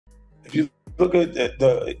If you look at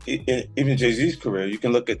even JayZ's career, you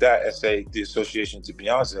can look at that and say the association to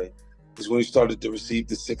Beyonce is when he started to receive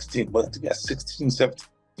the 16, well, I think he got 16,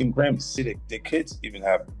 17 Grammys. See, their kids even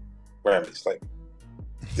have Grammys. Like,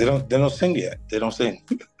 they don't sing yet. They don't sing.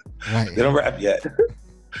 Right. They don't rap yet.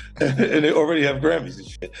 And they already have Grammys and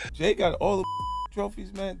shit. Jay got all the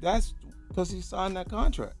trophies, man. That's because he signed that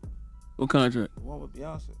contract. What contract? The one with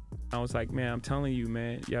Beyonce. I was like, man, I'm telling you,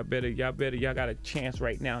 man, y'all got a chance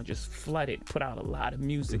right now. Just flood it, put out a lot of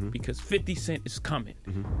music because 50 Cent is coming.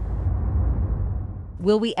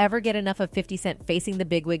 Will we ever get enough of 50 Cent facing the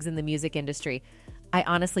bigwigs in the music industry? I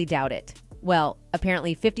honestly doubt it. Well,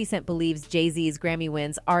 apparently 50 Cent believes JayZ's Grammy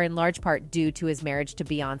wins are in large part due to his marriage to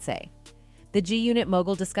Beyonce. The G-Unit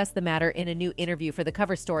mogul discussed the matter in a new interview for the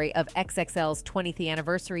cover story of XXL's 20th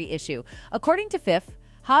anniversary issue. According to Fifth,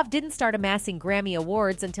 Hav didn't start amassing Grammy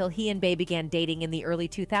awards until he and Bey began dating in the early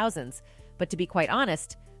 2000s. But to be quite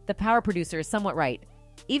honest, the power producer is somewhat right.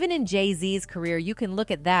 Even in JayZ's career, you can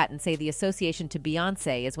look at that and say the association to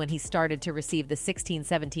Beyonce is when he started to receive the 16,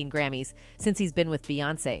 17 Grammys since he's been with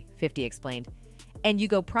Beyonce, 50 explained. And you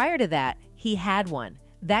go prior to that, he had one.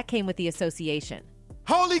 That came with the association.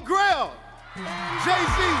 Holy Grail!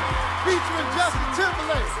 JayZ featuring Justin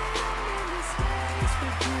Timberlake.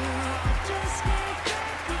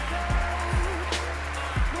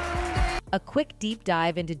 A quick deep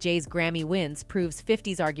dive into Jay's Grammy wins proves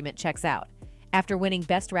 50's argument checks out. After winning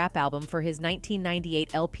Best Rap Album for his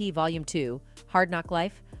 1998 LP Volume 2, Hard Knock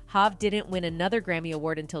Life, Hav didn't win another Grammy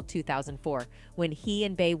Award until 2004, when he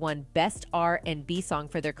and Bey won Best R&B Song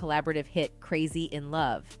for their collaborative hit Crazy in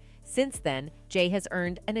Love. Since then, Jay has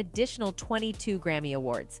earned an additional 22 Grammy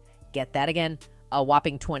Awards. Get that again? A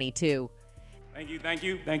whopping 22. Thank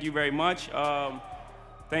you very much.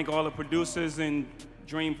 Thank all the producers and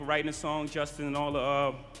Dream for writing the song, Justin, and all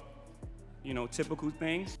the typical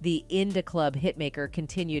things. The Indie Club hitmaker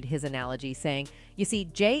continued his analogy, saying, you see,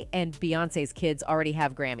 Jay and Beyonce's kids already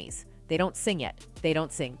have Grammys. They don't sing yet. They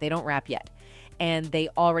don't sing. They don't rap yet. And they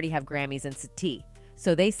already have Grammys and Satie.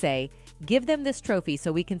 So they say, give them this trophy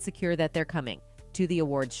so we can secure that they're coming to the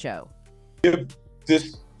awards show. Give them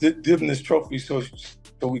this trophy so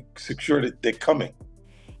we secure that they're coming.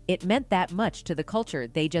 It meant that much to the culture.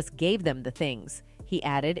 They just gave them the things. He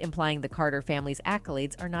added, implying the Carter family's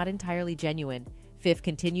accolades are not entirely genuine. Fifth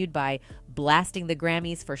continued by blasting the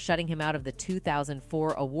Grammys for shutting him out of the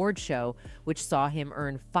 2004 award show, which saw him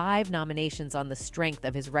earn 5 nominations on the strength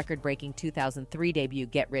of his record-breaking 2003 debut,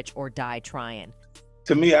 Get Rich or Die Tryin'.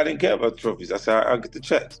 To me, I didn't care about trophies. I said, I'll get the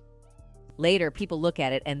checks. Later, people look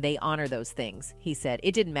at it and they honor those things. He said,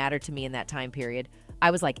 it didn't matter to me in that time period.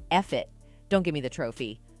 I was like, F it. Don't give me the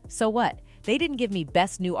trophy. So what? They didn't give me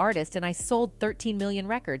Best New Artist, and I sold 13 million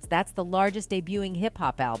records. That's the largest debuting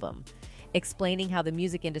hip-hop album. Explaining how the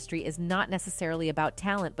music industry is not necessarily about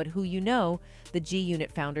talent, but who you know, the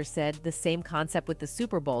G-Unit founder said the same concept with the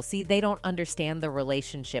Super Bowl. See, they don't understand the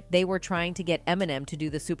relationship. They were trying to get Eminem to do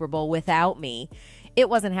the Super Bowl without me. It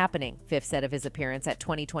wasn't happening, Fifth said of his appearance at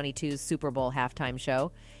 2022's Super Bowl halftime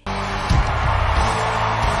show.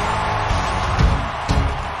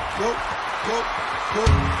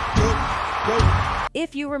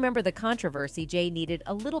 If you remember the controversy, Jay needed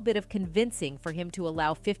a little bit of convincing for him to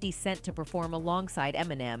allow 50 Cent to perform alongside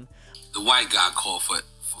Eminem. The white guy called for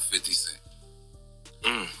 50 Cent.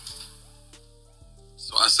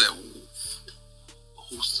 So I said,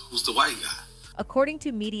 who's the white guy? According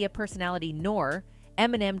to media personality N.O.R.E,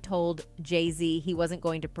 Eminem told JayZ he wasn't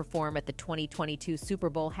going to perform at the 2022 Super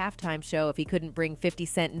Bowl halftime show if he couldn't bring 50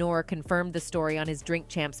 Cent. N.O.R.E confirmed the story on his Drink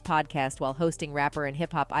Champs podcast while hosting rapper and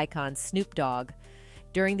hip-hop icon Snoop Dogg.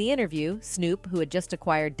 During the interview, Snoop, who had just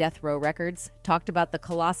acquired Death Row Records, talked about the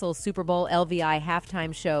colossal Super Bowl LVI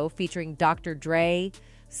halftime show featuring Dr. Dre,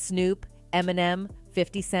 Snoop, Eminem,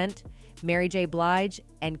 50 Cent, Mary J. Blige,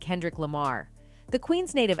 and Kendrick Lamar. The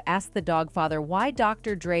Queens native asked the Doggfather why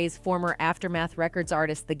Dr. Dre's former Aftermath Records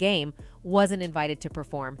artist The Game wasn't invited to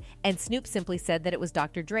perform, and Snoop simply said that it was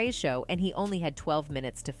Dr. Dre's show and he only had 12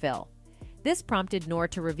 minutes to fill. This prompted N.O.R.E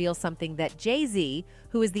to reveal something that JayZ,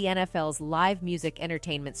 who is the NFL's live music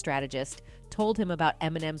entertainment strategist, told him about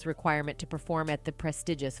Eminem's requirement to perform at the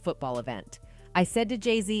prestigious football event. I said to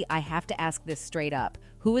JayZ, I have to ask this straight up.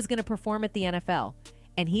 Who is going to perform at the NFL?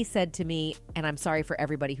 And he said to me, and I'm sorry for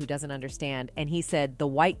everybody who doesn't understand, and he said, the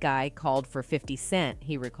white guy called for 50 Cent,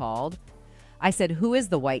 he recalled. I said, who is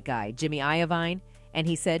the white guy, Jimmy Iovine? And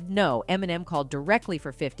he said, no, Eminem called directly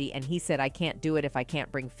for 50, and he said, I can't do it if I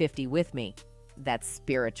can't bring 50 with me. That's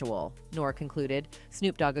spiritual, N.O.R.E concluded.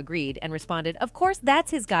 Snoop Dogg agreed and responded, of course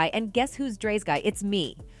that's his guy, and guess who's Dre's guy? It's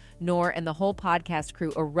me. N.O.R.E and the whole podcast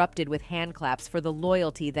crew erupted with handclaps for the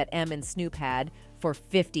loyalty that Em and Snoop had for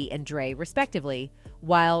 50 and Dre, respectively.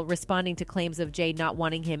 While responding to claims of Jay not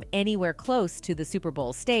wanting him anywhere close to the Super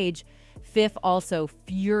Bowl stage, Fifth also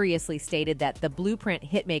furiously stated that the Blueprint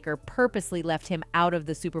hitmaker purposely left him out of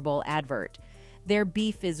the Super Bowl advert. Their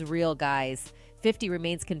beef is real, guys. 50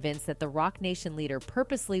 remains convinced that the Rock Nation leader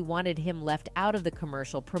purposely wanted him left out of the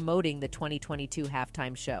commercial promoting the 2022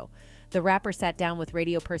 halftime show. The rapper sat down with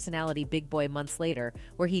radio personality Big Boy months later,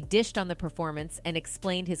 where he dished on the performance and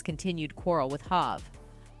explained his continued quarrel with Hav.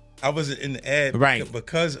 I wasn't in the ad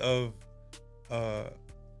because of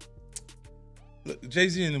look,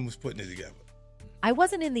 JayZ and them was putting it together. I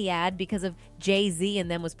wasn't in the ad because of JayZ and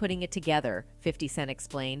them was putting it together, 50 Cent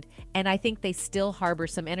explained, and I think they still harbor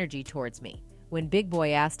some energy towards me. When Big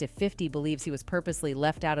Boy asked if 50 believes he was purposely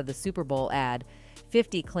left out of the Super Bowl ad,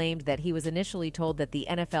 50 claimed that he was initially told that the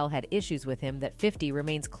NFL had issues with him that 50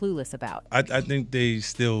 remains clueless about. I think they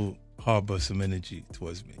still harbor some energy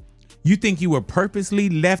towards me. You think you were purposely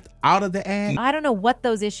left out of the ad? I don't know what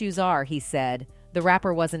those issues are, he said. The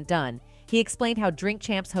rapper wasn't done. He explained how Drink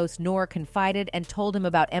Champs host N.O.R.E confided and told him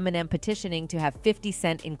about Eminem petitioning to have 50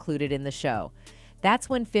 Cent included in the show. That's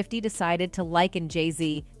when 50 decided to liken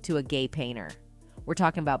JayZ to a gay painter. We're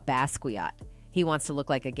talking about Basquiat. He wants to look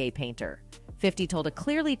like a gay painter. 50 told a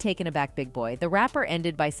clearly taken aback Big Boy. The rapper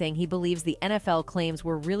ended by saying he believes the NFL claims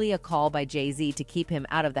were really a call by JayZ to keep him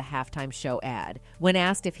out of the halftime show ad. When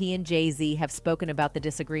asked if he and JayZ have spoken about the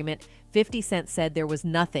disagreement, 50 Cent said there was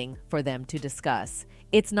nothing for them to discuss.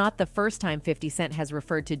 It's not the first time 50 Cent has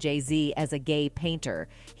referred to JayZ as a gay painter.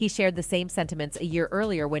 He shared the same sentiments a year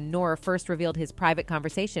earlier when N.O.R.E first revealed his private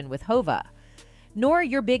conversation with Hova. N.O.R.E,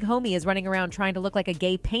 your big homie, is running around trying to look like a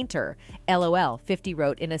gay painter, LOL, 50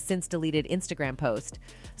 wrote in a since-deleted Instagram post.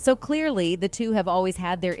 So clearly, the two have always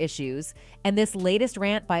had their issues, and this latest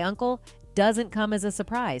rant by Uncle doesn't come as a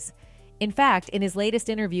surprise. In fact, in his latest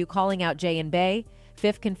interview calling out Jay and Bey,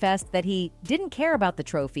 Fifth confessed that he didn't care about the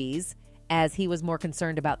trophies, as he was more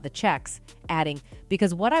concerned about the checks, adding,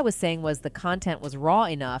 because what I was saying was the content was raw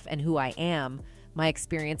enough and who I am, my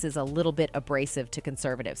experience is a little bit abrasive to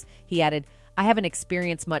conservatives. He added, I haven't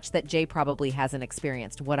experienced much that Jay probably hasn't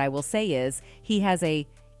experienced. What I will say is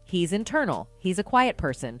he's internal. He's a quiet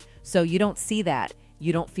person. So you don't see that.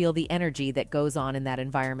 You don't feel the energy that goes on in that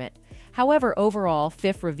environment. However, overall,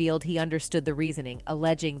 Fifth revealed he understood the reasoning,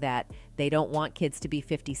 alleging that they don't want kids to be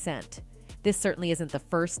 50 Cent. This certainly isn't the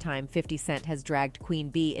first time 50 Cent has dragged Queen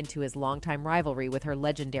Bee into his longtime rivalry with her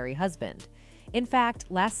legendary husband. In fact,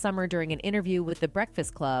 last summer during an interview with The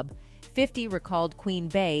Breakfast Club, 50 recalled Queen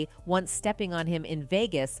Bey once stepping on him in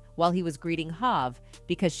Vegas while he was greeting Hav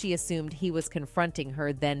because she assumed he was confronting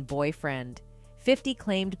her then-boyfriend. 50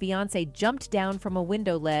 claimed Beyonce jumped down from a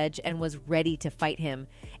window ledge and was ready to fight him,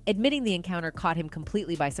 admitting the encounter caught him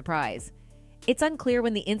completely by surprise. It's unclear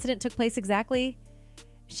when the incident took place exactly.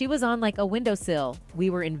 She was on like a windowsill. We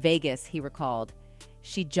were in Vegas, he recalled.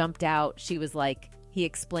 She jumped out. She was like, he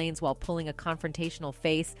explains while pulling a confrontational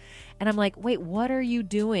face. And I'm like, wait, what are you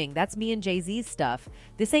doing? That's me and JayZ's stuff.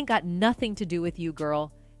 This ain't got nothing to do with you,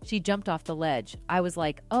 girl. She jumped off the ledge. I was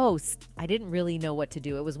like, oh, I didn't really know what to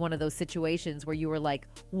do. It was one of those situations where you were like,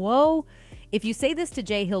 whoa. If you say this to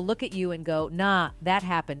Jay, he'll look at you and go, nah, that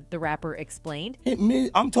happened, the rapper explained.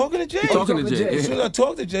 I'm talking to Jay. Talking to Jay. As soon as I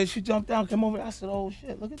talked to Jay, she jumped down, came over. I said, oh,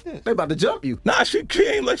 shit, look at this. They about to jump you. Nah, she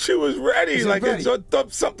came like she was ready. Like I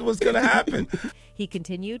thought something was going to happen. He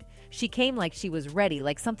continued, she came like she was ready,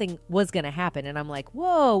 like something was going to happen. And I'm like,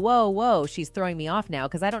 whoa, whoa, whoa. She's throwing me off now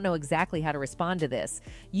because I don't know exactly how to respond to this.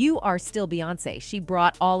 You are still Beyonce. She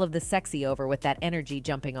brought all of the sexy over with that energy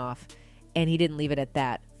jumping off. And he didn't leave it at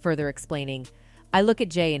that, further explaining, I look at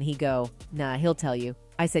Jay and he go, nah, he'll tell you.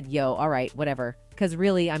 I said, yo, all right, whatever. Because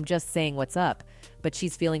really, I'm just saying what's up. But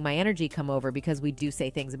she's feeling my energy come over because we do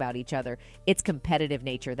say things about each other. It's competitive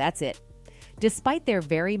nature. That's it. Despite their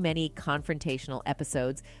very many confrontational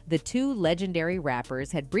episodes, the two legendary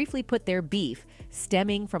rappers had briefly put their beef,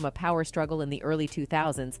 stemming from a power struggle in the early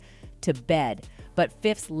 2000s, to bed. But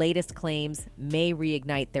Fifth's latest claims may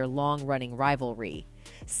reignite their long-running rivalry.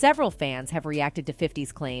 Several fans have reacted to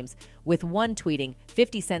 50's claims, with one tweeting,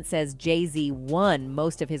 50 Cent says JayZ won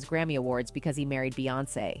most of his Grammy Awards because he married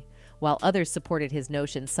Beyonce. While others supported his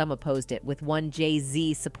notion, some opposed it, with one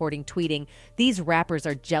JayZ supporting tweeting, these rappers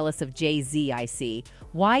are jealous of JayZ, I see.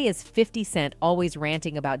 Why is 50 Cent always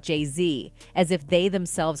ranting about JayZ, as if they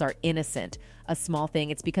themselves are innocent? A small thing,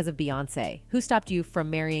 it's because of Beyonce. Who stopped you from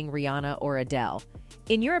marrying Rihanna or Adele?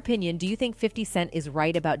 In your opinion, do you think 50 Cent is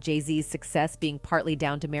right about JayZ's success being partly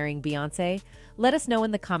down to marrying Beyonce? Let us know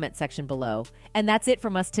in the comment section below. And that's it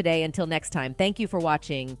from us today. Until next time, thank you for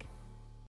watching.